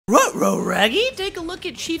bro Reggie? Take a look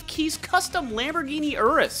at Chief Keef's custom Lamborghini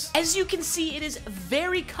Urus. As you can see, it is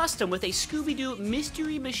very custom with a Scooby-Doo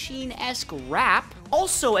Mystery Machine-esque wrap.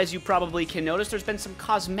 Also, as you probably can notice, there's been some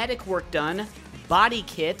cosmetic work done, body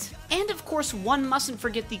kit, and of course one mustn't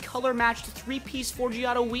forget the color-matched 3-piece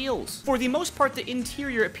Forgiato wheels. For the most part, the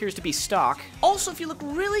interior appears to be stock. Also, if you look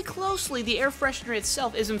really closely, the air freshener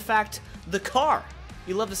itself is in fact the car.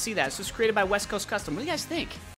 You love to see that. This was created by West Coast Custom. What do you guys think?